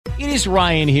It is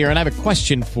Ryan here, and I have a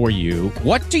question for you.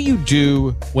 What do you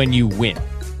do when you win?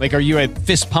 Like, are you a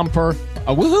fist pumper,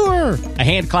 a woohooer, a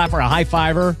hand clapper, a high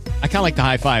fiver? I kind of like the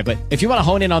high five, but if you want to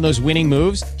hone in on those winning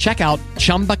moves, check out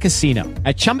Chumba Casino.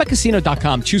 At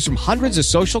ChumbaCasino.com, choose from hundreds of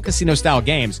social casino-style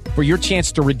games for your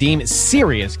chance to redeem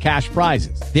serious cash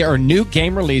prizes. There are new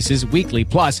game releases weekly,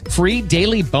 plus free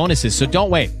daily bonuses. So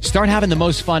don't wait. Start having the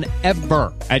most fun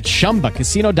ever at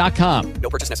ChumbaCasino.com.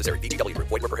 No purchase necessary. VGW Group.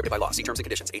 Void where prohibited by law. See terms and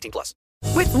conditions. 18+.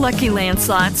 With Lucky Land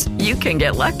Slots, you can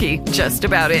get lucky just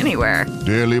about anywhere.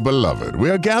 Dearly beloved,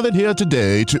 we are gathered here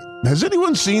today to... Has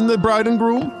anyone seen the bride and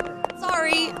groom?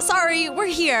 Sorry, we're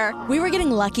here. We were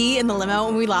getting lucky in the limo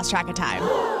and we lost track of time.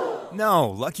 No,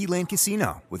 Lucky Land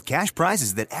Casino, with cash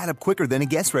prizes that add up quicker than a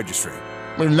guest registry.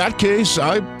 In that case,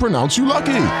 I pronounce you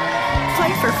lucky.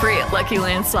 Play for free at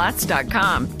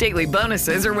LuckyLandSlots.com. Daily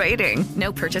bonuses are waiting.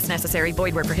 No purchase necessary.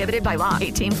 Void where prohibited by law.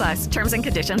 18+. Terms and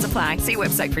conditions apply. See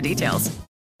website for details.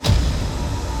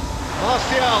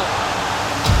 Martial,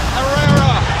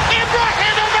 Herrera,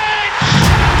 Ibrahimovic!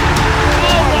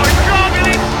 Oh my God, an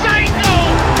insane goal!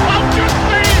 I've just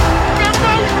seen the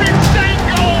most insane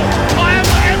goal I have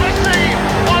ever seen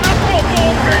on a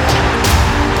football pitch.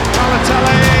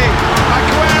 Balotelli,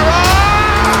 Aguero!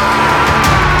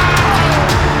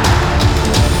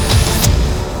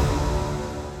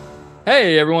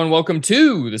 Hey everyone, welcome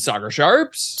to the Soccer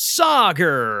Sharps.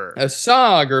 A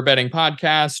Soccer betting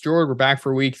podcast. George, we're back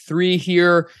for week 3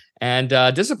 here. And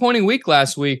disappointing week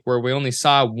last week where we only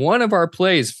saw one of our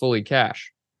plays fully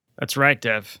cash. That's right,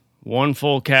 Dev. One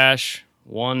full cash,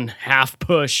 one half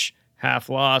push, half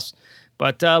loss.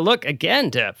 But look, again,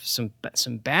 Dev, some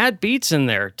bad beats in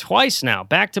there. Twice now,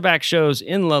 back-to-back shows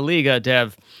in La Liga,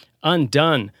 Dev,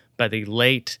 undone by the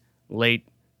late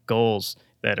goals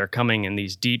that are coming in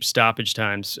these deep stoppage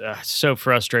times. So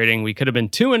frustrating. We could have been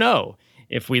 2-0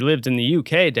 if we lived in the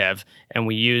UK, Dev, and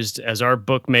we used as our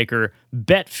bookmaker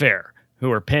Betfair, who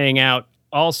are paying out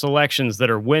all selections that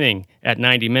are winning at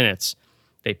 90 minutes.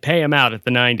 They pay them out at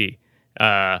the 90.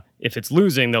 If it's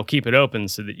losing, they'll keep it open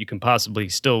so that you can possibly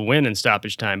still win in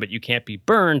stoppage time, but you can't be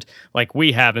burned like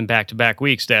we have in back-to-back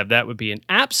weeks, Dev. That would be an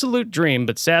absolute dream,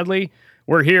 but sadly,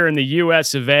 we're here in the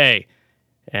US of A,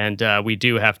 and we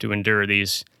do have to endure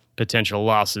these potential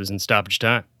losses in stoppage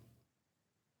time.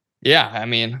 Yeah, I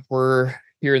mean, we're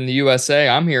here in the USA.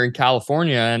 I'm here in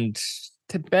California, and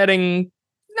betting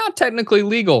not technically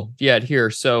legal yet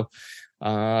here. So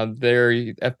there,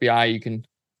 FBI, you can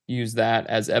use that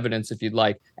as evidence if you'd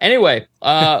like. Anyway,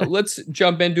 let's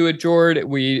jump into it, Jord.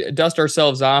 We dust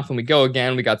ourselves off and we go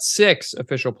again. We got 6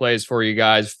 official plays for you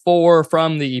guys, 4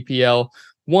 from the EPL,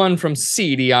 1 from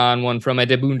Serie, 1 from the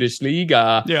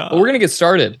Bundesliga. Yeah. But we're going to get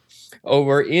started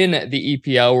over in the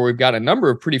EPL, where we've got a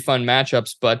number of pretty fun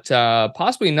matchups, but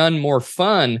possibly none more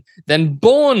fun than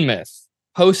Bournemouth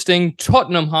hosting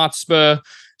Tottenham Hotspur.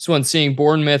 This one seeing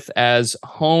Bournemouth as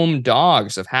home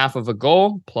dogs of half of a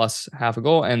goal, plus half a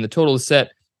goal, and the total is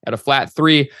set at a flat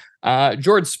 3.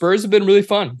 George, Spurs have been really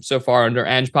fun so far under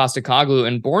Ange Postecoglou,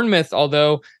 and Bournemouth,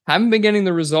 although haven't been getting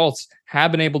the results,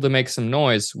 have been able to make some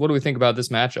noise. What do we think about this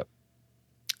matchup?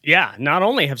 Yeah, not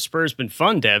only have Spurs been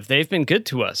fun, Dev, they've been good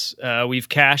to us. We've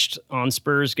cashed on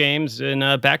Spurs games in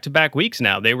back-to-back weeks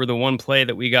now. They were the one play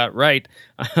that we got right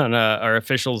on our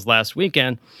officials last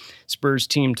weekend. Spurs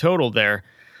team total there.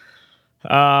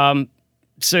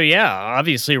 So yeah,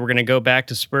 obviously we're going to go back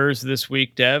to Spurs this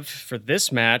week, Dev, for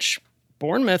this match.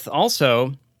 Bournemouth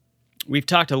also, we've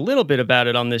talked a little bit about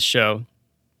it on this show,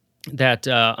 that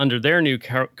under their new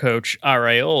coach,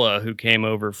 Areola, who came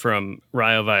over from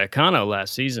Rayo Vallecano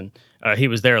last season, he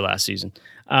was there last season,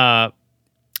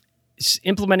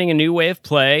 implementing a new way of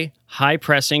play, high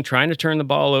pressing, trying to turn the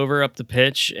ball over up the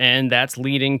pitch, and that's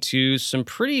leading to some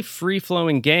pretty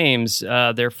free-flowing games.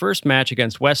 Their first match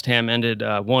against West Ham ended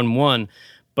 1-1,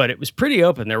 but it was pretty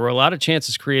open. There were a lot of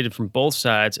chances created from both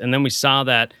sides, and then we saw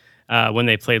that when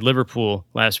they played Liverpool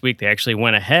last week. They actually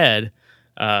went ahead,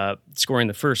 scoring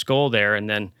the first goal there, and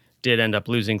then did end up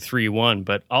losing 3-1,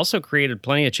 but also created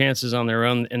plenty of chances on their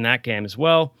own in that game as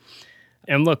well.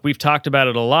 And look, we've talked about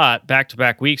it a lot,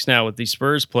 back-to-back weeks now with these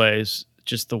Spurs plays.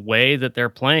 Just the way that they're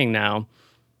playing now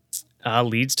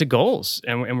leads to goals,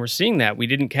 and we're seeing that. We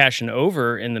didn't cash an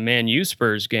over in the Man U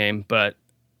Spurs game, but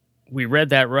we read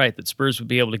that right, that Spurs would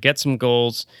be able to get some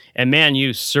goals, and Man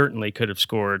U certainly could have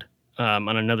scored on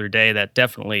another day. That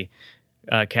definitely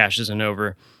cashes an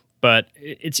over. But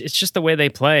it's just the way they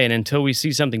play, and until we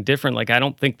see something different, like I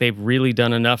don't think they've really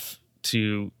done enough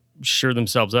to shore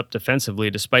themselves up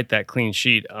defensively, despite that clean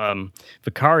sheet.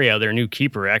 Vicario, their new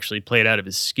keeper, actually played out of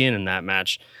his skin in that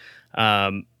match.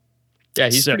 Yeah,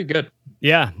 he's pretty good.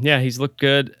 Yeah, he's looked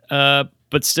good.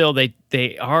 but still,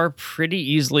 they are pretty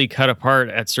easily cut apart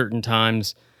at certain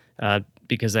times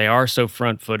because they are so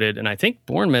front-footed. And I think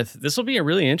Bournemouth, this will be a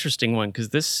really interesting one because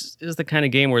this is the kind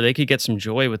of game where they could get some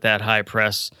joy with that high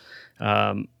press.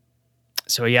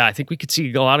 So, yeah, I think we could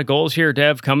see a lot of goals here,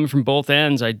 Dev, coming from both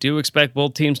ends. I do expect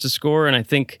both teams to score, and I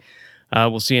think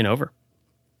we'll see an over.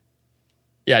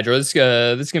 Yeah, Joe, this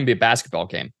is going to be a basketball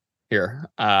game here.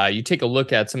 You take a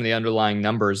look at some of the underlying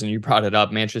numbers, and you brought it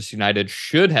up. Manchester United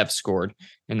should have scored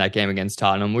in that game against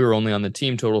Tottenham. We were only on the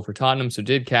team total for Tottenham, so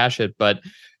did cash it, but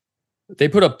they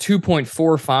put up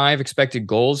 2.45 expected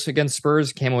goals against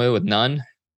Spurs, came away with none.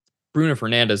 Bruno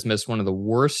Fernandes missed one of the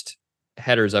worst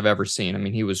headers I've ever seen. I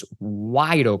mean, he was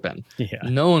wide open. Yeah.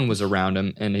 No one was around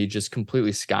him, and he just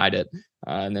completely skied it.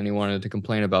 And then he wanted to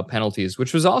complain about penalties,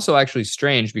 which was also actually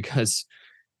strange because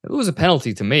it was a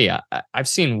penalty to me. I've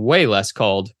seen way less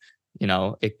called.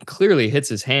 It clearly hits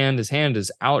his hand. His hand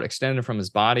is out, extended from his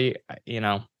body.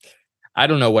 I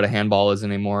don't know what a handball is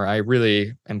anymore. I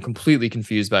really am completely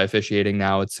confused by officiating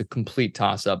now. It's a complete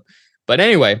toss-up. But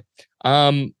anyway,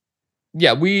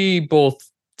 we both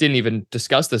didn't even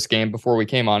discuss this game before we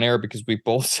came on air because we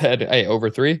both said, hey, over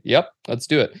 3. Yep, let's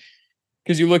do it.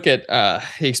 Because you look at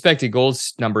the expected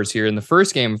goals numbers here in the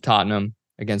first game of Tottenham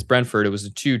against Brentford, it was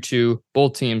a 2-2.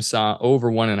 Both teams saw over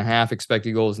 1.5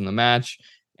 expected goals in the match.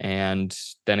 And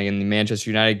then in the Manchester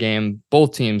United game,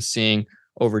 both teams seeing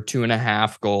over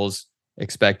 2.5 goals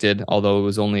expected, although it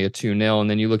was only a 2-0. And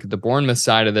then you look at the Bournemouth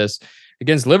side of this.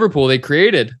 Against Liverpool, they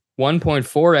created 1.4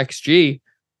 XG,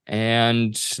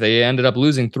 and they ended up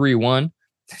losing 3-1.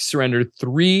 They surrendered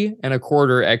 3.25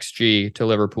 XG to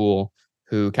Liverpool,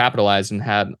 who capitalized and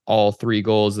had all 3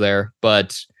 goals there.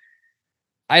 But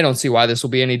I don't see why this will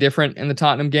be any different in the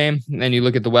Tottenham game. And then you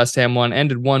look at the West Ham one,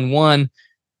 ended 1-1,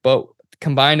 but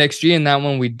combined XG in that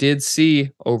one, we did see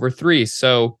over 3.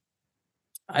 So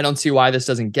I don't see why this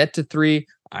doesn't get to 3.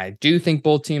 I do think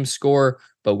both teams score,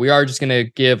 but we are just going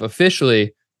to give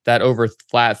officially that over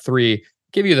flat 3,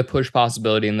 give you the push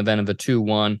possibility in the event of a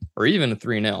 2-1 or even a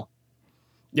 3-0.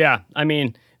 Yeah, I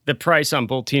mean, the price on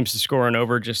both teams to score and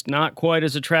over just not quite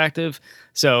as attractive.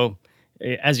 So,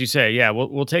 as you say, yeah,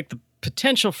 we'll take the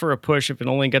potential for a push if it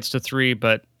only gets to 3,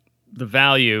 but the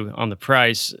value on the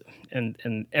price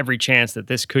and every chance that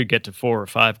this could get to 4 or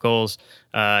 5 goals,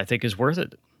 I think is worth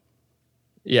it.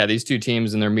 Yeah, these two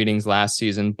teams in their meetings last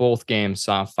season, both games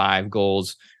saw 5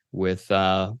 goals with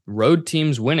road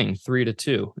teams winning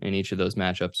 3-2 in each of those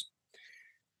matchups.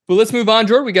 But let's move on,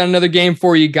 Jordan. We got another game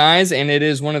for you guys, and it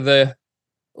is one of the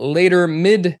later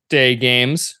midday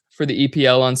games for the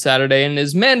EPL on Saturday, and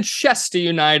is Manchester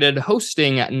United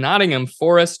hosting Nottingham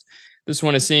Forest. This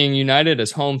one is seeing United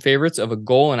as home favorites of 1.5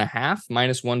 goals,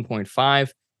 minus 1.5.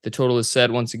 The total is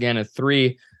set once again at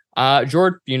 3.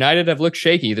 Jordan, United have looked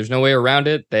shaky. There's no way around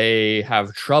it. They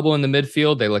have trouble in the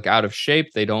midfield. They look out of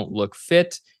shape. They don't look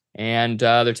fit. And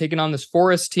they're taking on this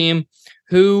Forest team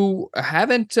who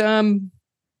haven't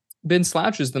been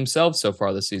slouches themselves so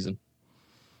far this season.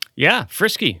 Yeah,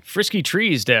 frisky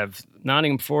trees, Dev.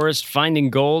 Nottingham Forest finding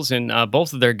goals in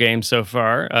both of their games so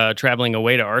far, traveling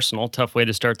away to Arsenal. Tough way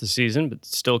to start the season, but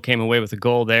still came away with a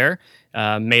goal there.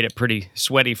 Made it pretty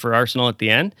sweaty for Arsenal at the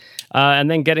end.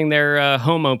 And then getting their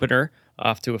home opener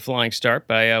off to a flying start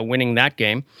by winning that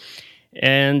game.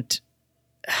 And,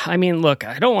 I mean, look,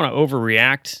 I don't want to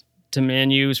overreact to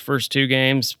Man U's first 2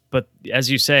 games, but as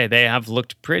you say, they have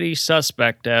looked pretty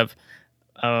suspect, Dev.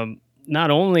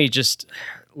 Not only just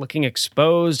looking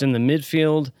exposed in the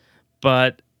midfield,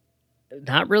 but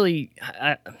not really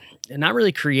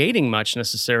creating much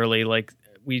necessarily. Like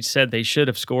we said, they should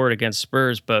have scored against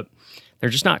Spurs, but they're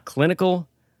just not clinical.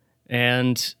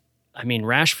 And I mean,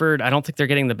 Rashford, I don't think they're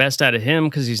getting the best out of him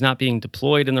because he's not being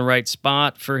deployed in the right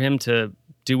spot for him to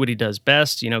do what he does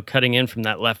best, cutting in from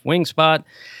that left wing spot.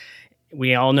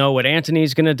 We all know what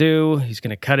Antony's going to do. He's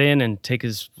going to cut in and take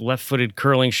his left-footed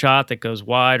curling shot that goes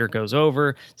wide or goes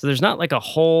over. So there's not like a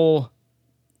whole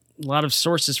lot of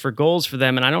sources for goals for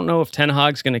them. And I don't know if Ten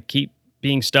Hag's going to keep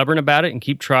being stubborn about it and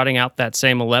keep trotting out that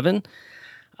same 11.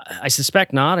 I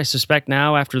suspect not. I suspect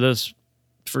now after those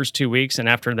first 2 weeks and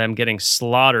after them getting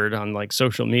slaughtered on like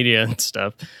social media and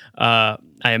stuff,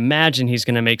 I imagine he's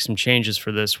going to make some changes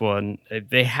for this one.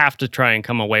 They have to try and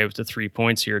come away with the 3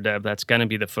 points here, Deb. That's going to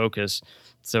be the focus.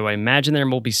 So I imagine there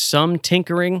will be some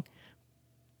tinkering,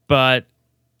 but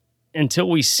until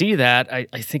we see that, I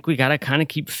think we got to kind of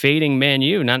keep fading Man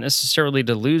U, not necessarily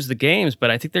to lose the games, but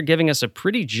I think they're giving us a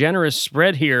pretty generous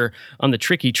spread here on the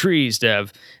tricky trees,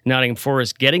 Dev. Nottingham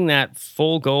Forest getting that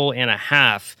full goal and a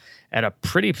half at a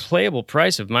pretty playable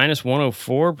price of minus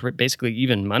 104, basically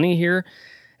even money here.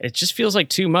 it just feels like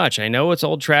too much. I know it's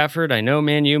Old Trafford. I know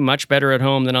Man U much better at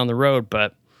home than on the road,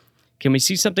 but can we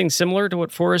see something similar to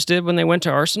what Forest did when they went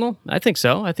to Arsenal? I think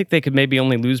so. I think they could maybe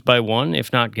only lose by one,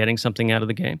 if not getting something out of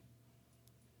the game.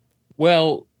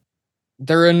 Well,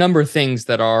 there are a number of things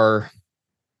that are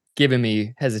giving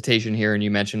me hesitation here, and you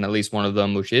mentioned at least one of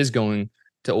them, which is going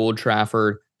to Old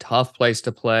Trafford. Tough place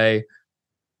to play.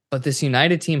 But this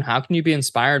United team, how can you be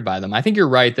inspired by them? I think you're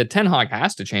right that Ten Hag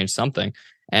has to change something.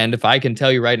 And if I can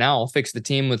tell you right now, I'll fix the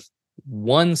team with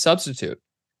one substitute.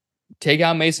 Take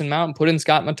out Mason Mount and put in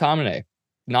Scott McTominay.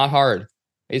 Not hard.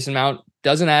 Mason Mount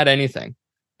doesn't add anything.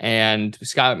 And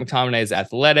Scott McTominay is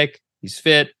athletic. He's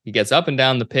fit. He gets up and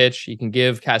down the pitch. He can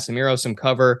give Casemiro some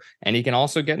cover, and he can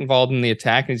also get involved in the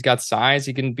attack. And he's got size.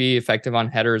 He can be effective on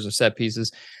headers or set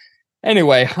pieces.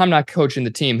 Anyway, I'm not coaching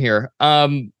the team here.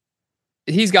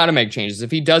 He's got to make changes.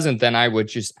 If he doesn't, then I would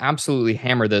just absolutely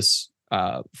hammer this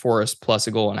Forest plus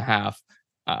a goal and a half.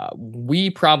 We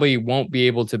probably won't be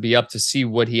able to be up to see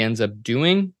what he ends up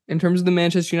doing in terms of the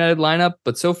Manchester United lineup,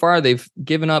 but so far they've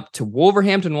given up to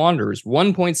Wolverhampton Wanderers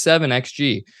 1.7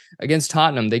 XG. Against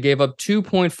Tottenham, they gave up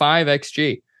 2.5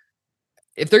 XG.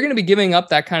 If they're going to be giving up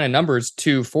that kind of numbers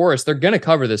to Forest, they're going to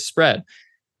cover this spread.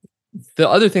 The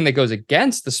other thing that goes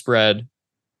against the spread,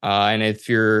 and if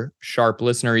you're a sharp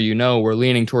listener, you know we're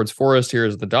leaning towards Forest here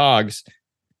as the dogs,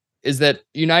 is that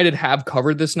United have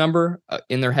covered this number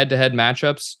in their head-to-head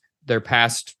matchups, their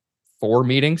past 4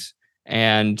 meetings,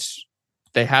 and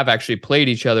they have actually played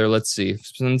each other, let's see,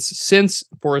 since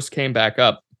Forest came back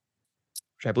up,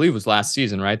 which I believe was last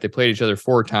season, right? They played each other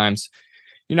 4 times.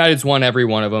 United's won every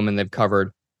one of them, and they've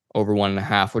covered over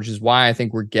 1.5, which is why I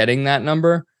think we're getting that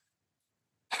number.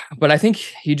 But I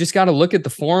think you just got to look at the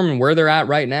form and where they're at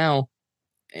right now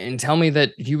and tell me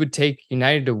that you would take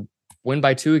United to win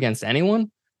by 2 against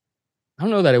anyone. I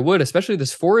don't know that I would, especially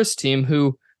this Forest team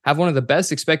who have one of the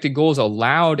best expected goals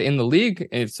allowed in the league.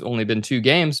 It's only been 2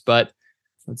 games, but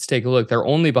let's take a look. They're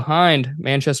only behind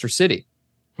Manchester City.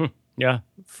 Yeah.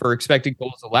 For expected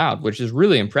goals allowed, which is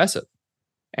really impressive.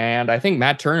 And I think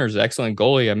Matt Turner's an excellent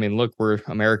goalie. I mean, look, we're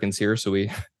Americans here, so we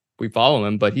follow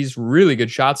him, but he's really good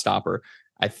shot stopper.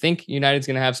 I think United's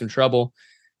going to have some trouble.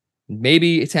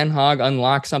 Maybe Ten Hag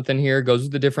unlocks something here, goes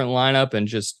with a different lineup, and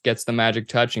just gets the magic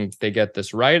touch, and they get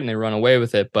this right, and they run away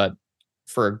with it. But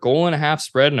for a goal and a half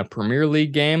spread in a Premier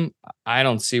League game, I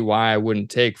don't see why I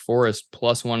wouldn't take Forest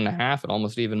plus 1.5 at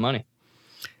almost even money.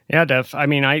 Yeah, Dev. I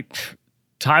mean, Taiwo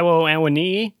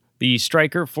Awoniyi, the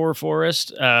striker for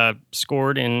Forest,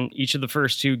 scored in each of the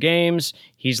first 2 games.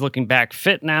 He's looking back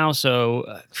fit now, so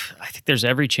I think there's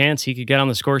every chance he could get on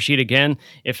the score sheet again.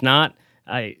 If not,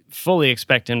 I fully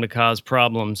expect him to cause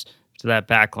problems to that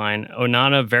back line.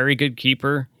 Onana, very good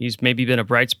keeper. He's maybe been a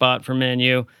bright spot for Man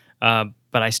U, but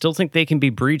I still think they can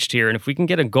be breached here. And if we can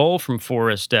get a goal from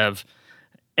Forest, Dev,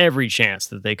 every chance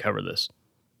that they cover this.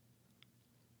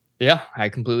 Yeah, I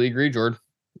completely agree, Jordan.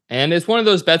 And it's one of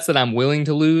those bets that I'm willing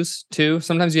to lose too.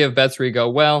 Sometimes you have bets where you go,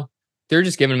 well, they're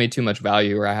just giving me too much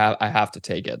value, or I have to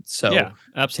take it. So yeah,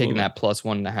 absolutely. Taking that plus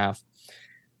 1.5.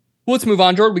 Well, let's move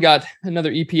on, Jordan. We got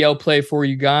another EPL play for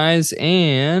you guys,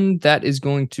 and that is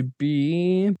going to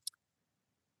be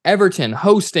Everton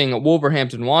hosting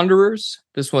Wolverhampton Wanderers.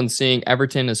 This one's seeing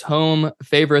Everton as home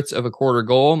favorites of a quarter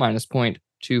goal, minus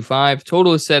 0.25.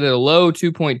 Total is set at a low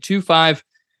 2.25.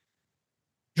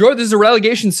 Jordan, this is a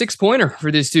relegation 6-pointer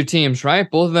for these 2 teams, right?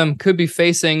 Both of them could be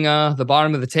facing the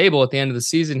bottom of the table at the end of the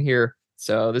season here.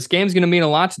 So this game's going to mean a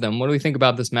lot to them. What do we think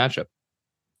about this matchup?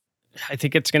 I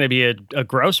think it's going to be a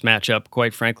gross matchup,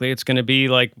 quite frankly. It's going to be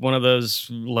like one of those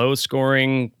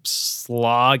low-scoring,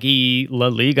 sloggy La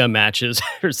Liga matches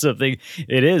or something.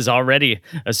 It is already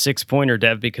a 6-pointer,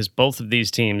 Dev, because both of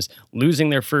these teams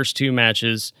losing their first 2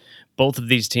 matches, both of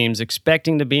these teams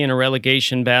expecting to be in a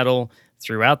relegation battle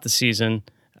throughout the season.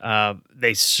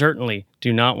 They certainly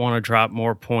do not want to drop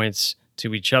more points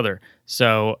to each other.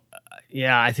 So,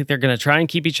 yeah, I think they're going to try and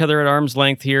keep each other at arm's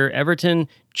length here. Everton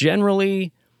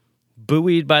generally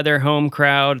buoyed by their home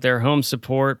crowd, their home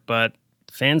support, but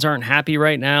fans aren't happy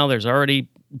right now. There's already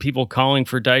people calling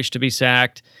for Dyche to be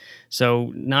sacked.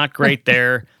 So not great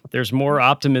there. There's more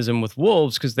optimism with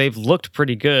Wolves because they've looked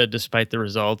pretty good despite the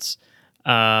results.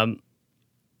 But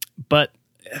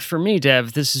for me,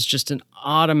 Dev, this is just an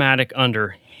automatic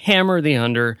under. Hammer the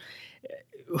under.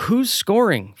 Who's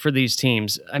scoring for these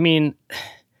teams? I mean,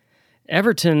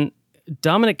 Everton,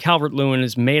 Dominic Calvert-Lewin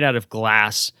is made out of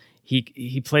glass.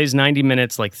 He plays 90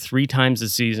 minutes like 3 times a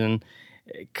season,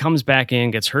 comes back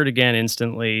in, gets hurt again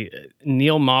instantly.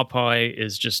 Neil Maupay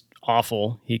is just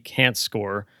awful. He can't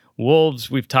score.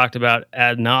 Wolves, we've talked about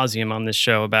ad nauseum on this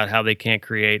show about how they can't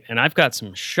create, and I've got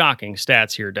some shocking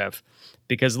stats here, Dev.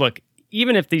 Because look,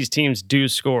 even if these teams do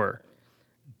score,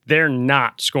 they're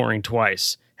not scoring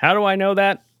twice. How do I know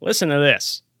that? Listen to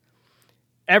this.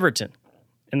 Everton,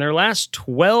 in their last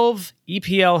 12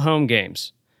 EPL home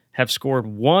games, have scored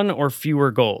one or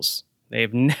fewer goals. They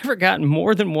have never gotten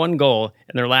more than one goal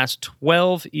in their last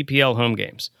 12 EPL home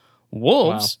games.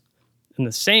 Wolves, in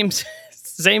the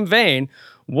same vein,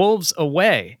 Wolves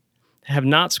away have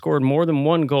not scored more than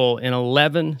one goal in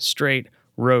 11 straight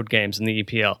road games in the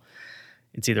EPL.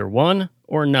 It's either one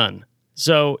or none.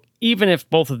 So even if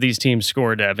both of these teams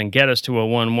score, Dev, and get us to a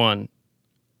 1-1,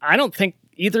 I don't think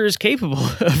either is capable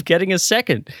of getting a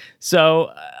second.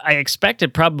 So I expect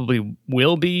it probably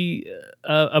will be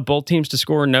a both teams to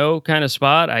score no kind of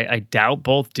spot. I doubt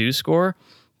both do score.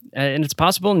 And it's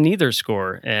possible neither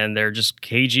score. And they're just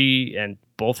cagey and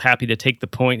both happy to take the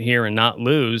point here and not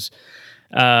lose.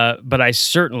 But I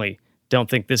certainly don't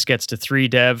think this gets to 3,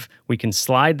 Dev. We can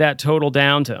slide that total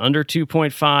down to under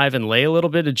 2.5 and lay a little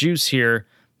bit of juice here.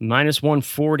 Minus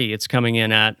 140 it's coming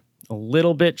in at. A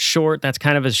little bit short. That's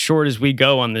kind of as short as we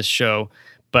go on this show.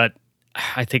 But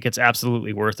I think it's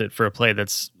absolutely worth it for a play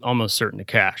that's almost certain to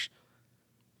cash.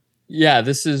 Yeah,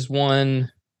 this is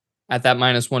one at that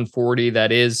minus 140.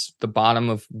 That is the bottom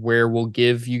of where we'll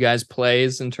give you guys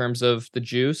plays in terms of the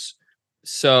juice.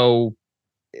 So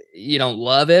you don't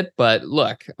love it, but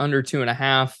look, under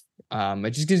 2.5,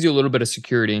 it just gives you a little bit of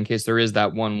security in case there is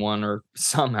that 1-1 or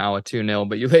somehow a 2-0,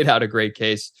 but you laid out a great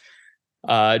case.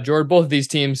 Jordan, both of these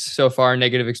teams so far,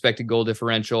 negative expected goal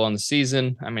differential on the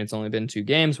season. I mean, it's only been 2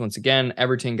 games. Once again,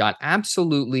 Everton got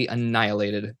absolutely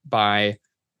annihilated by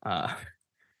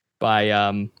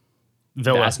Aston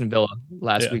Villa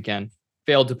last weekend.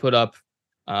 Failed to put up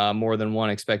more than one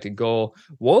expected goal.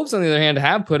 Wolves, on the other hand,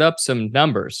 have put up some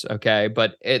numbers, okay,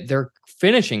 but their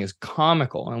finishing is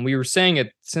comical. And we were saying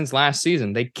it since last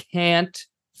season. They can't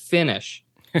finish.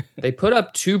 They put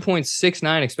up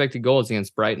 2.69 expected goals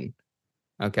against Brighton.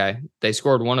 Okay, they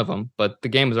scored one of them, but the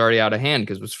game was already out of hand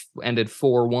because it was ended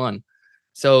 4-1.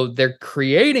 So they're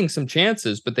creating some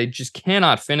chances, but they just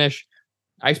cannot finish.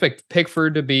 I expect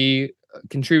Pickford to be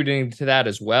contributing to that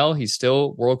as well. He's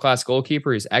still world-class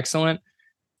goalkeeper. He's excellent.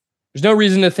 There's no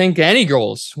reason to think any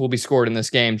goals will be scored in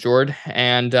this game, Jord.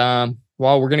 And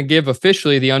while we're going to give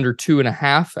officially the under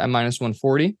 2.5 at minus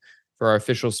 140 for our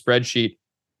official spreadsheet,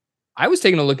 I was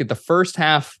taking a look at the first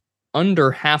half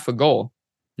under half a goal.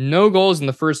 No goals in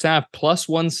the first half, plus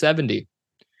 170.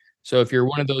 So if you're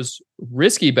one of those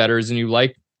risky bettors and you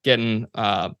like getting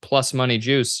plus money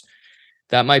juice,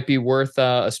 that might be worth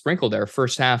a sprinkle there.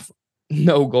 First half,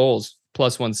 no goals,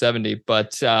 plus 170.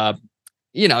 But,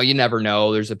 you never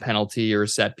know. There's a penalty or a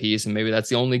set piece, and maybe that's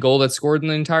the only goal that's scored in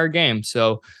the entire game.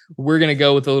 So we're going to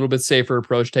go with a little bit safer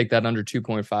approach, take that under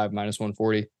 2.5, minus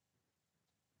 140.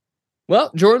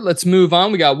 Well, Jordan, let's move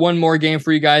on. We got one more game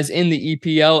for you guys in the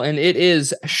EPL, and it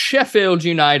is Sheffield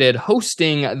United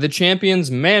hosting the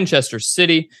champions Manchester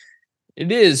City.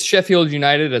 It is Sheffield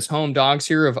United as home dogs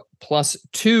here of plus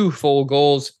 2 full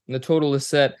goals, and the total is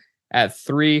set at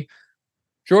 3.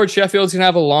 George, Sheffield's going to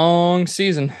have a long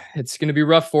season. It's going to be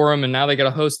rough for them, and now they got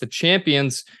to host the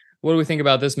champions. What do we think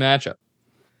about this matchup?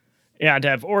 Yeah,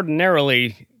 Dev,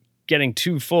 ordinarily getting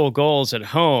 2 full goals at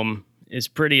home is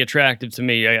pretty attractive to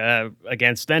me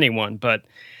against anyone, but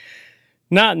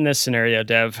not in this scenario,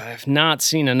 Dev. I've not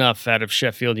seen enough out of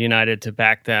Sheffield United to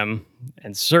back them,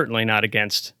 and certainly not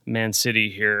against Man City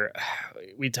here.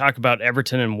 We talk about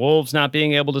Everton and Wolves not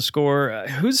being able to score.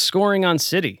 Who's scoring on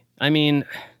City? I mean,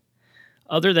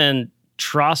 other than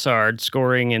Trossard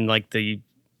scoring in like the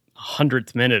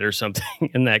 100th minute or something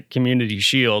in that Community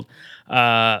Shield,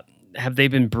 have they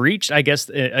been breached? I guess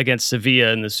against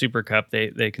Sevilla in the Super Cup,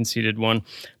 they conceded one.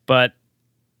 But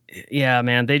yeah,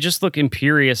 man, they just look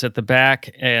imperious at the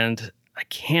back, and I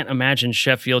can't imagine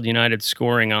Sheffield United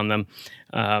scoring on them.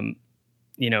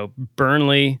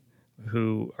 Burnley,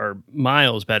 who are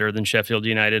miles better than Sheffield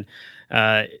United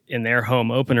in their home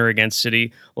opener against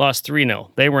City, lost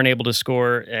 3-0. They weren't able to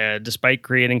score despite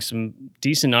creating some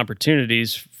decent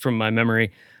opportunities from my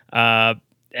memory.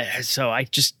 So I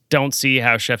just don't see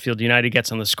how Sheffield United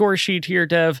gets on the score sheet here,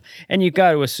 Dev. And you've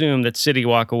got to assume that City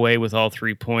walk away with all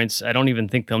 3 points. I don't even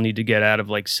think they'll need to get out of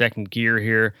like second gear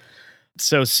here.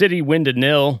 So City win to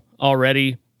 0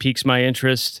 already piques my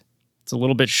interest. It's a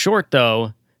little bit short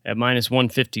though at minus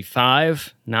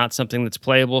 155. Not something that's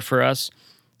playable for us.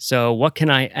 So what can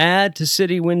I add to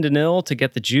City win to 0 to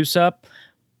get the juice up?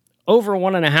 Over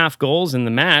 1.5 goals in the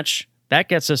match. That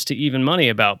gets us to even money,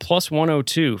 about plus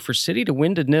 102 for City to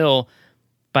win to 0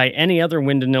 by any other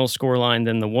win to 0 scoreline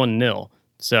than the 1-0.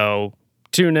 So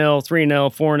 2-0, 3-0,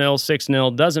 4-0,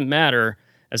 6-0, doesn't matter.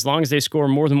 As long as they score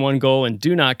more than one goal and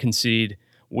do not concede,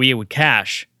 we would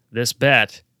cash this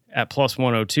bet at plus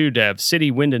 102, Dev.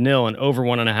 City win to nil and over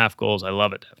 1.5 goals. I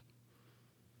love it, Dev.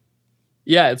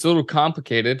 Yeah, it's a little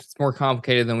complicated. It's more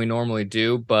complicated than we normally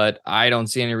do, but I don't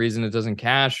see any reason it doesn't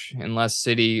cash unless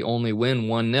City only win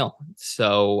 1-0.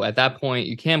 So at that point,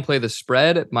 you can play the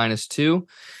spread at -2,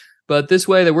 but this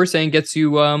way that we're saying gets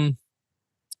you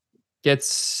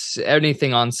gets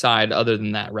anything on side other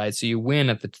than that, right? So you win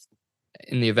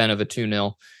in the event of a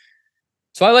 2-0.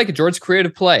 So I like it, George.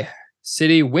 Creative play.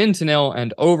 City win to nil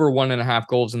and over 1.5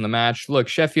 goals in the match. Look,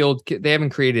 Sheffield, they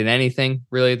haven't created anything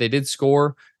really. They did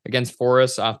score against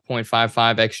Forest off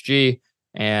 0.55 XG,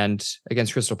 and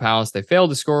against Crystal Palace, they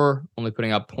failed to score, only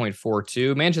putting up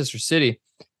 0.42. Manchester City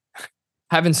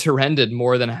haven't surrendered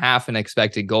more than half an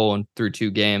expected goal through 2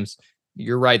 games.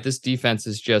 You're right. This defense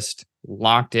is just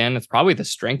locked in. It's probably the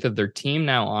strength of their team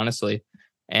now, honestly.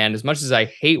 And as much as I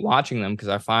hate watching them because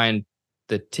I find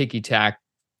the ticky-tack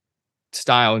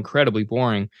style incredibly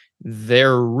boring,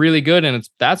 they're really good, and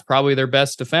that's probably their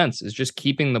best defense, is just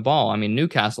keeping the ball. I mean,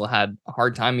 Newcastle had a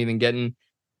hard time even getting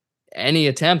any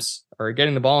attempts or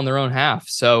getting the ball in their own half.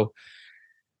 So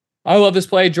I love this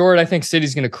play, Jordan. I think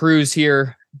City's going to cruise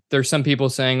here. There's some people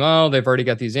saying, oh, they've already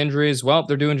got these injuries. Well,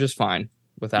 they're doing just fine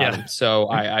without him. So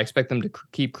I expect them to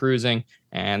keep cruising,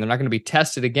 and they're not going to be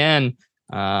tested again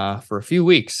for a few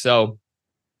weeks. So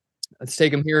let's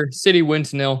take them here. City win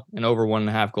to nil and over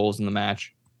 1.5 goals in the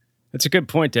match. That's a good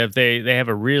point, Dev. They have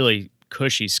a really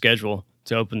cushy schedule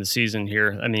to open the season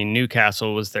here. I mean,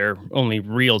 Newcastle was their only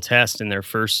real test in their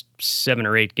first 7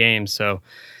 or 8 games. So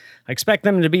I expect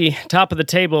them to be top of the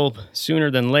table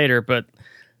sooner than later. But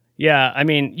yeah, I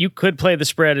mean, you could play the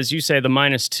spread, as you say, the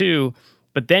 -2,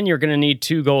 but then you're going to need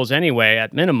 2 goals anyway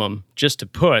at minimum just to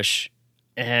push.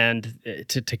 And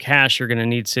to cash, you're going to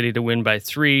need City to win by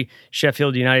 3.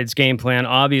 Sheffield United's game plan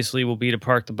obviously will be to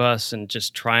park the bus and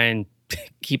just try and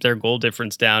keep their goal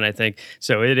difference down, I think.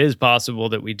 So it is possible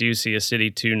that we do see a City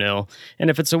 2-0. And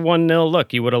if it's a 1-0,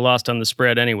 look, you would have lost on the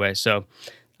spread anyway. So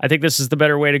I think this is the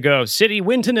better way to go. City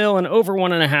win to nil and over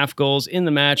 1.5 goals in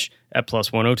the match at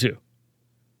plus 102.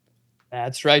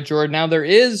 That's right, Jordan. Now there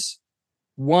is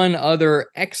one other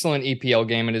excellent EPL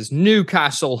game. It is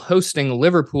Newcastle hosting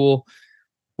Liverpool.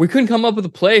 We couldn't come up with a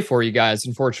play for you guys,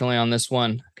 unfortunately, on this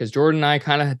one, because Jordan and I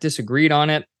kind of disagreed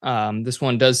on it. This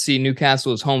one does see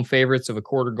Newcastle as home favorites of a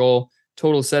quarter goal.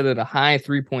 Total set at a high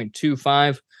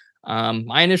 3.25.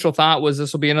 My initial thought was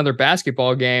this will be another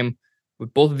basketball game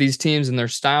with both of these teams and their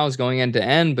styles going end to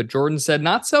end, but Jordan said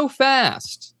not so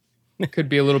fast. It could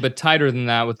be a little bit tighter than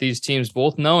that with these teams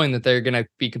both knowing that they're going to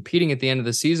be competing at the end of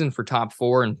the season for top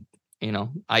 4 and,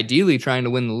 ideally trying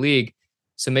to win the league.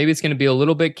 So maybe it's going to be a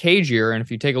little bit cagier. And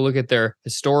if you take a look at their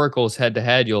historicals head to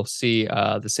head, you'll see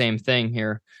the same thing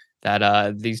here,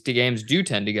 that these games do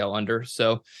tend to go under.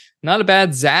 So not a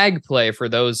bad zag play for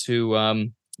those who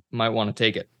might want to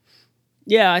take it.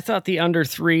 Yeah, I thought the under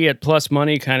 3 at plus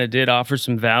money kind of did offer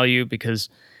some value because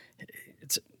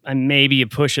it's maybe a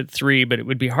push at 3, but it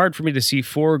would be hard for me to see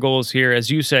 4 goals here, as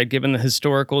you said, given the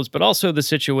historicals, but also the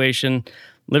situation.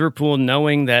 Liverpool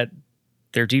knowing that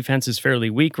their defense is fairly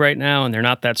weak right now, and they're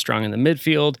not that strong in the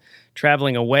midfield.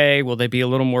 Traveling away, will they be a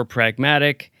little more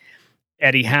pragmatic?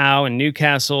 Eddie Howe and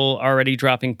Newcastle already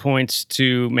dropping points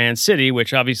to Man City,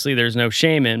 which obviously there's no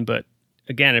shame in. But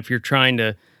again, if you're trying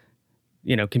to,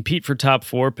 compete for top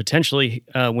 4, potentially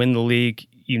win the league,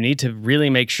 you need to really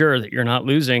make sure that you're not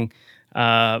losing,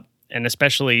 and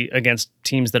especially against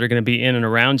teams that are going to be in and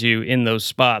around you in those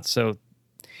spots. So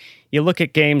you look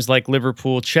at games like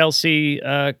Liverpool-Chelsea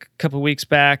a couple weeks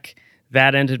back,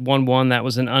 that ended 1-1. That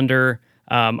was an under.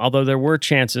 Although there were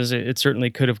chances, it certainly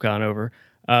could have gone over.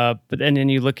 But then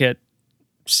you look at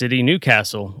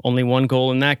City-Newcastle, only 1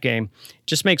 goal in that game. It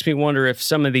just makes me wonder if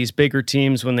some of these bigger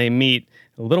teams, when they meet,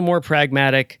 a little more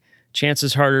pragmatic,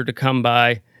 chances harder to come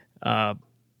by.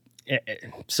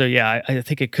 So yeah, I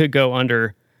think it could go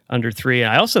under 3.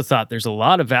 And I also thought there's a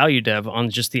lot of value, Dev, on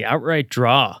just the outright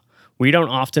draw. We don't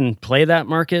often play that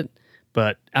market,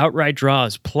 but outright draw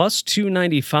is plus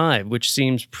 295, which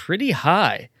seems pretty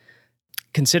high,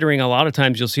 considering a lot of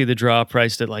times you'll see the draw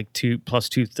priced at like plus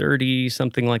 230,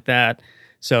 something like that.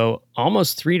 So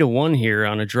almost 3-1 here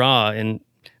on a draw in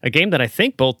a game that I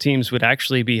think both teams would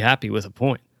actually be happy with a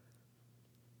point.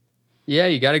 Yeah,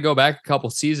 you got to go back a couple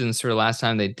seasons for the last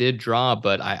time they did draw,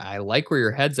 but I like where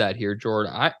your head's at here,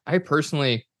 Jordan. I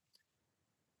personally...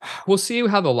 We'll see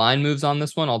how the line moves on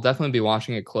this one. I'll definitely be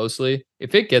watching it closely.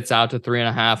 If it gets out to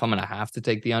 3.5, I'm going to have to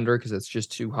take the under because it's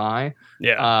just too high.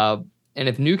 Yeah. And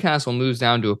if Newcastle moves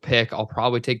down to a pick, I'll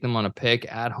probably take them on a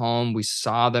pick at home. We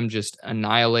saw them just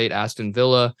annihilate Aston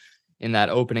Villa in that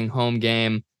opening home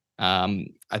game.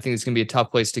 I think it's going to be a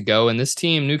tough place to go. And this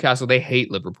team, Newcastle, they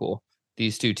hate Liverpool.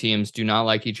 These two teams do not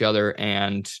like each other.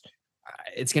 And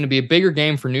it's going to be a bigger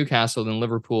game for Newcastle than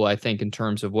Liverpool, I think, in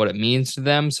terms of what it means to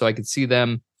them. So I could see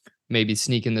them maybe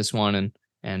sneaking this one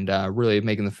and really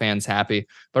making the fans happy.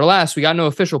 But alas, we got no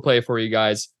official play for you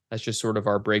guys. That's just sort of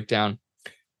our breakdown.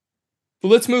 So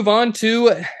let's move on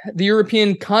to the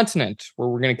European continent, where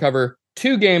we're going to cover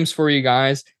 2 games for you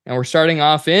guys. And we're starting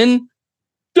off in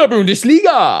the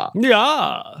Bundesliga.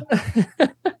 Yeah.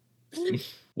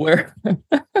 Where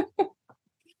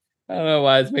I don't know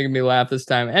why it's making me laugh this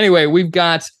time. Anyway, we've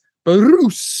got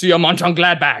Borussia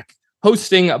Mönchengladbach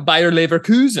hosting Bayer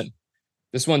Leverkusen.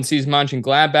 This one sees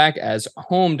Mönchengladbach as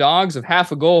home dogs of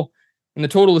half a goal, and the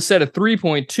total is set at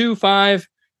 3.25.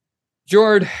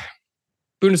 Jord,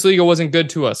 Bundesliga wasn't good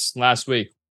to us last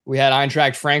week. We had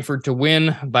Eintracht Frankfurt to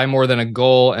win by more than a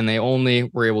goal, and they only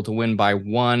were able to win by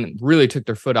 1. Really took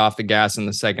their foot off the gas in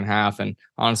the second half, and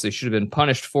honestly should have been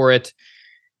punished for it.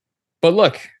 But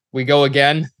look, we go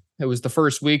again. It was the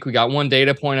first week. We got 1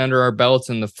 data point under our belts,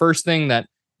 and the first thing that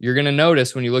you're going to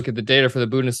notice when you look at the data for the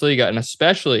Bundesliga, and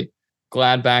especially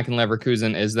Gladbach and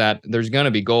Leverkusen, is that there's going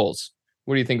to be goals.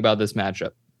 What do you think about this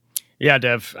matchup? Yeah,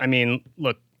 Dev. I mean,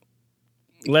 look,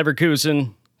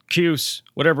 Leverkusen, Cuse,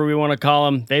 whatever we want to call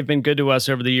them, they've been good to us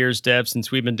over the years, Dev.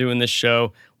 Since we've been doing this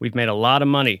show, we've made a lot of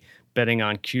money betting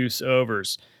on Cuse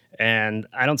overs, and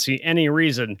I don't see any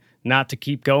reason not to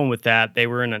keep going with that. They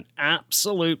were in an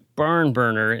absolute barn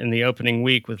burner in the opening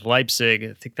week with Leipzig.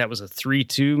 I think that was a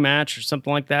 3-2 match or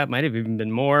something like that. Might have even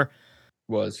been more.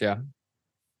 Yeah.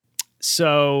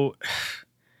 So,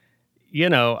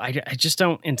 I just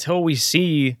don't, until we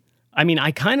see, I mean, I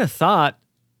kind of thought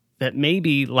that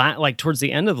maybe like towards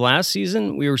the end of last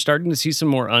season, we were starting to see some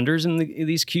more unders in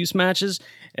these Cuse matches.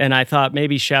 And I thought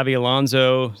maybe Xabi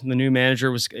Alonso, the new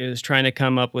manager, was trying to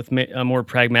come up with a more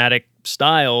pragmatic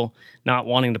style, not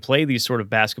wanting to play these sort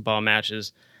of basketball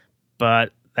matches.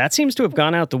 But that seems to have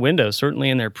gone out the window,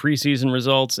 certainly in their preseason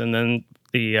results and then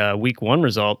the week 1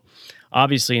 result.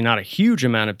 Obviously not a huge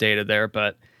amount of data there,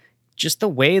 but just the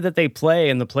way that they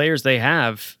play and the players they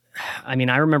have. I mean,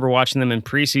 I remember watching them in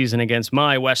preseason against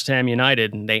my West Ham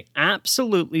United, and they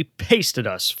absolutely pasted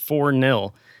us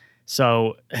 4-0.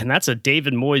 So, and that's a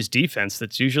David Moyes defense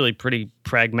that's usually pretty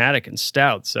pragmatic and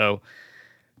stout. So,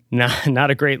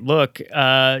 not a great look.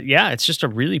 It's just a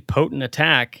really potent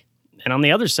attack. And on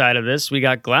the other side of this, we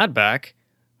got Gladbach,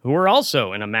 who are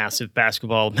also in a massive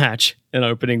basketball match in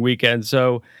opening weekend.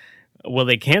 So, will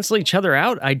they cancel each other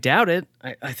out? I doubt it.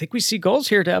 I think we see goals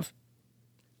here, Dev.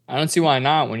 I don't see why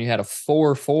not when you had a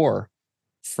 4-4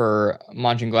 for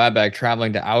Mönchengladbach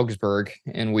traveling to Augsburg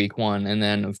in week 1. And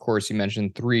then, of course, you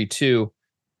mentioned 3-2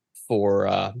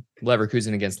 for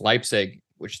Leverkusen against Leipzig,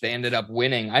 which they ended up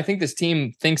winning. I think this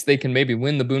team thinks they can maybe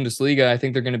win the Bundesliga. I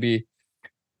think they're going to be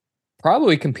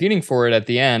probably competing for it at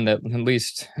the end, at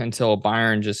least until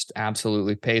Bayern just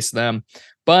absolutely pace them.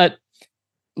 But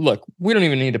look, we don't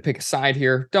even need to pick a side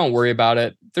here. Don't worry about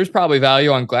it. There's probably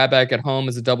value on Gladbach at home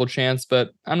as a double chance,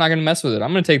 but I'm not going to mess with it.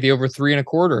 I'm going to take the over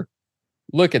 3.25.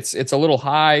 Look, it's a little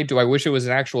high. Do I wish it was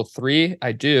an actual 3?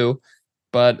 I do.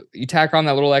 But you tack on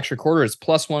that little extra quarter, it's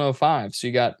plus 105. So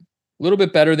you got a little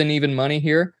bit better than even money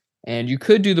here. And you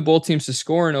could do the both teams to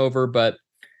score and over, but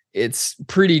it's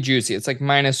pretty juicy. It's like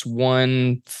minus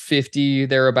 150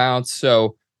 thereabouts.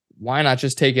 So why not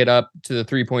just take it up to the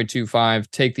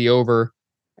 3.25, take the over,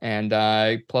 and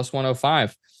plus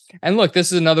 105. And look,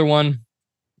 this is another one.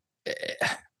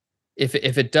 If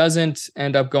it doesn't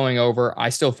end up going over, I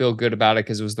still feel good about it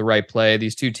because it was the right play.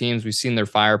 These two teams, we've seen their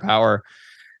firepower.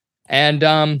 And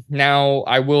now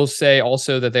I will say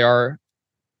also that they are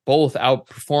both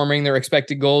outperforming their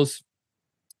expected goals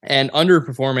and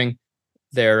underperforming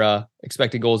their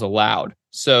expected goals allowed.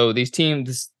 So these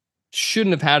teams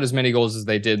shouldn't have had as many goals as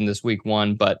they did in this week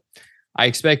 1, but I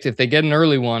expect if they get an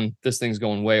early one, this thing's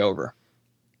going way over.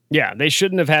 Yeah, they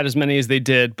shouldn't have had as many as they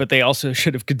did, but they also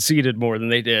should have conceded more than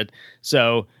they did.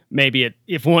 So maybe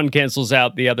if one cancels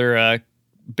out, the other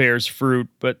bears fruit.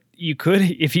 But you could,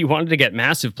 if you wanted to get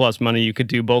massive plus money, you could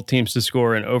do both teams to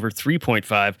score and over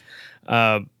 3.5.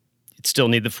 You'd still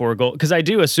need the 4 goal, because I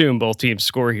do assume both teams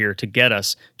score here to get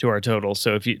us to our total.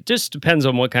 So if you just depends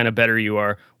on what kind of bettor you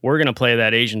are, we're going to play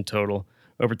that Asian total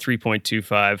over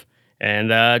 3.25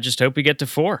 and just hope we get to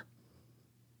 4.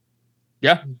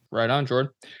 Yeah, right on,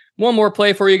 Jordan. One more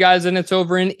play for you guys, and it's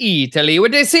over in Italy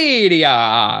with the Serie.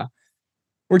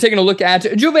 We're taking a look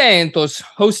at Juventus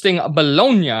hosting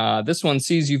Bologna. This one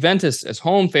sees Juventus as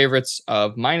home favorites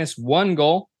of minus 1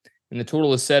 goal, and the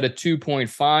total is set at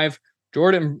 2.5.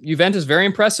 Jordan, Juventus very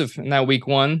impressive in that week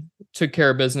one. Took care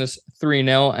of business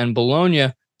 3-0, and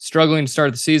Bologna struggling to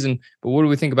start the season. But what do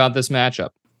we think about this matchup?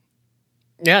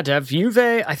 Yeah, Dev, Juve,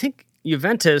 I think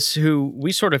Juventus, who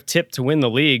we sort of tipped to win the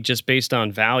league just based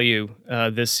on value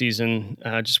this season,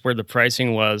 just where the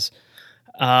pricing was.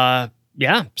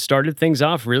 Started things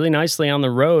off really nicely on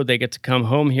the road. They get to come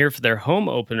home here for their home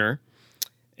opener.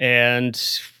 And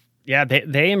yeah,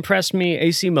 they impressed me.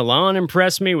 AC Milan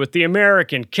impressed me with the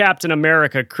American Captain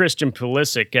America, Christian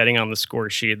Pulisic, getting on the score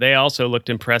sheet. They also looked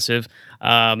impressive.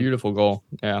 Beautiful goal.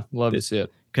 Yeah, love to see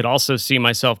it. Could also see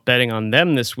myself betting on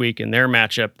them this week in their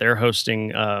matchup. They're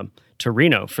hosting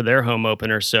Torino for their home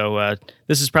opener. So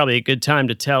this is probably a good time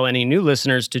to tell any new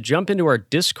listeners to jump into our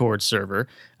Discord server.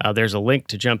 There's a link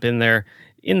to jump in there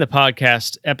in the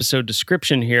podcast episode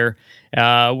description here.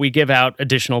 We give out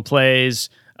additional plays.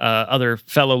 Other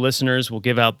fellow listeners will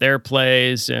give out their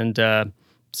plays. And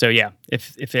so, yeah,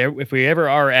 if we ever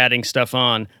are adding stuff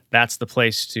on, that's the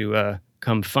place to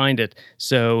come find it.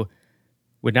 So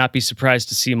would not be surprised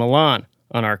to see Milan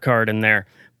on our card in there.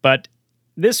 But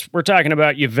we're talking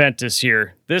about Juventus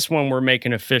here. This one we're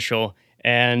making official.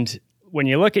 And when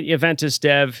you look at Juventus,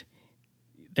 Dev,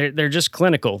 they're just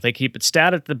clinical. They keep it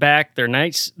stat at the back. They're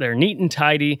nice. They're neat and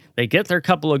tidy. They get their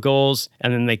couple of goals,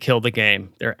 and then they kill the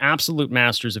game. They're absolute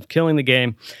masters of killing the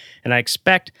game. And I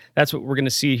expect that's what we're going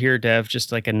to see here, Dev,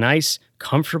 just like a nice,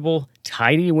 comfortable,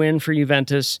 tidy win for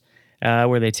Juventus,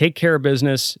 where they take care of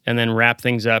business and then wrap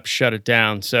things up, shut it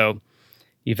down. So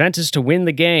Juventus to win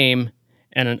the game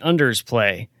and an unders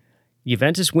play.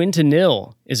 Juventus win to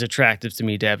 0 is attractive to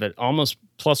me, Dev, at almost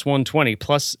plus 120,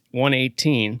 plus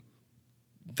 118.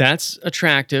 That's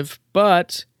attractive,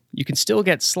 but you can still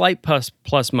get slight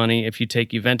plus money if you take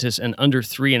Juventus and under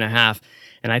 3.5.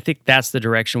 And I think that's the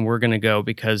direction we're going to go,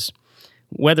 because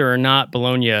whether or not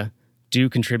Bologna do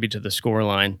contribute to the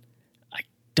scoreline, I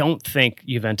don't think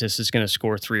Juventus is going to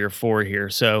score 3 or 4 here.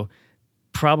 So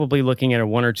probably looking at a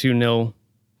 1 or 2-0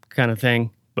 kind of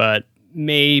thing, but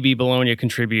maybe Bologna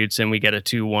contributes and we get a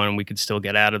 2-1. We could still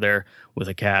get out of there with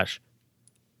a cash.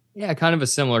 Yeah, kind of a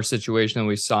similar situation that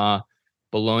we saw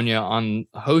Bologna on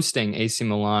hosting AC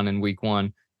Milan in week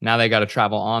one. Now they got to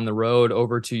travel on the road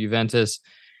over to Juventus.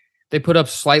 They put up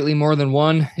slightly more than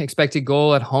one expected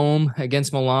goal at home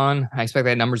against Milan. I expect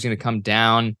that number is going to come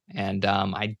down, and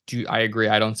I agree.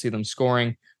 I don't see them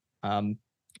scoring. And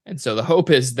so the hope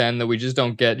is then that we just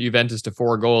don't get Juventus to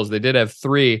 4 goals. They did have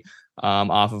 3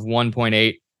 off of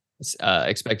 1.8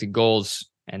 expected goals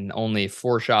and only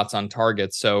 4 shots on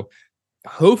target. So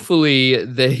hopefully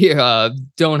they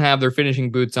don't have their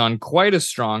finishing boots on quite as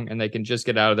strong, and they can just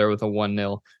get out of there with a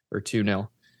 1-0 or 2-0.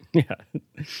 Yeah.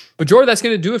 But Jordan, that's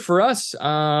going to do it for us.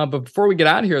 But before we get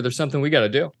out of here, there's something we got to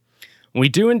do. We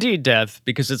do indeed, Dev,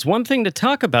 because it's one thing to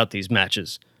talk about these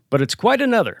matches, but it's quite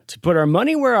another to put our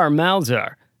money where our mouths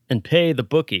are and pay the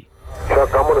bookie.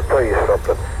 Chuck, I'm going to tell you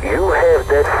something. You have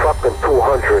that fucking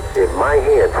 200 in my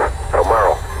hands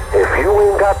tomorrow. If you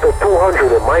ain't got the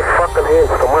 200 in my fucking hands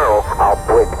tomorrow, I'll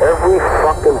break every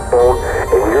fucking bone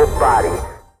in your body.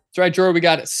 That's right, Jordan. We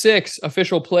got 6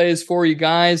 official plays for you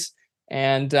guys.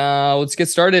 And let's get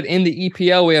started in the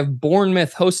EPL. We have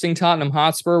Bournemouth hosting Tottenham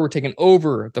Hotspur. We're taking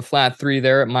over the flat 3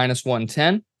 there at minus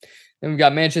 110. Then we've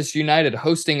got Manchester United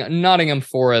hosting Nottingham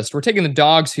Forest. We're taking the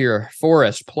dogs here.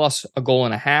 Forest plus a goal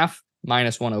and a half,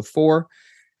 minus 104.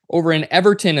 Over in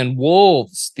Everton and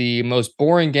Wolves, the most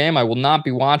boring game. I will not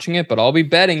be watching it, but I'll be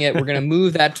betting it. We're going to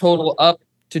move that total up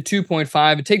to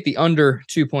 2.5 and take the under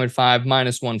 2.5,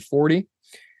 minus 140.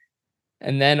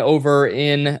 And then over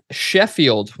in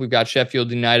Sheffield, we've got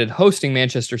Sheffield United hosting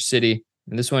Manchester City.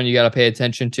 And this one you got to pay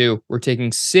attention to. We're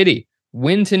taking City,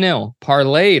 win to 0,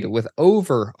 parlayed with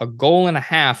over a goal and a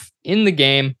half in the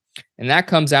game. And that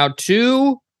comes out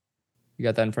to, you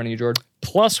got that in front of you, Jordan?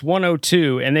 Plus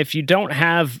 102. And if you don't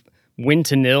have win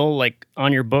to 0 like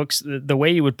on your books, the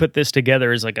way you would put this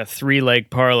together is like a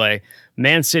 3-leg parlay.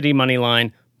 Man City money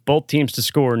line, both teams to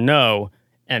score no,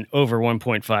 and over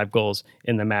 1.5 goals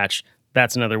in the match.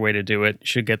 That's another way to do it.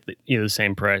 Should get the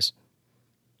same price.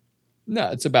 No,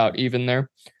 it's about even there.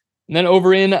 And then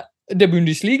over in the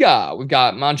Bundesliga, we've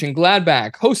got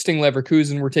Mönchengladbach hosting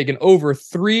Leverkusen. We're taking over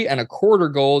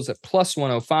 3.25 goals at plus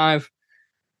 105.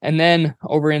 And then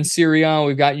over in Serie,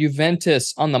 we've got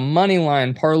Juventus on the money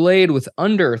line, parlayed with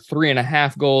under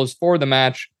 3.5 goals for the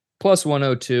match, plus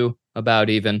 102, about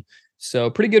even. So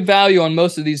pretty good value on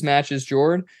most of these matches,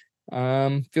 Jordan.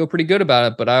 Feel pretty good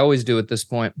about it, but I always do at this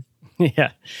point.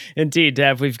 Yeah, indeed,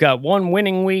 Dev. We've got 1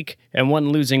 winning week and 1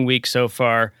 losing week so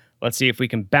far. Let's see if we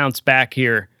can bounce back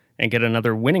here and get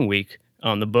another winning week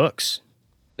on the books.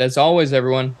 As always,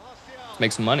 everyone, let's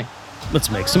make some money. Let's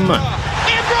make some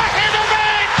money.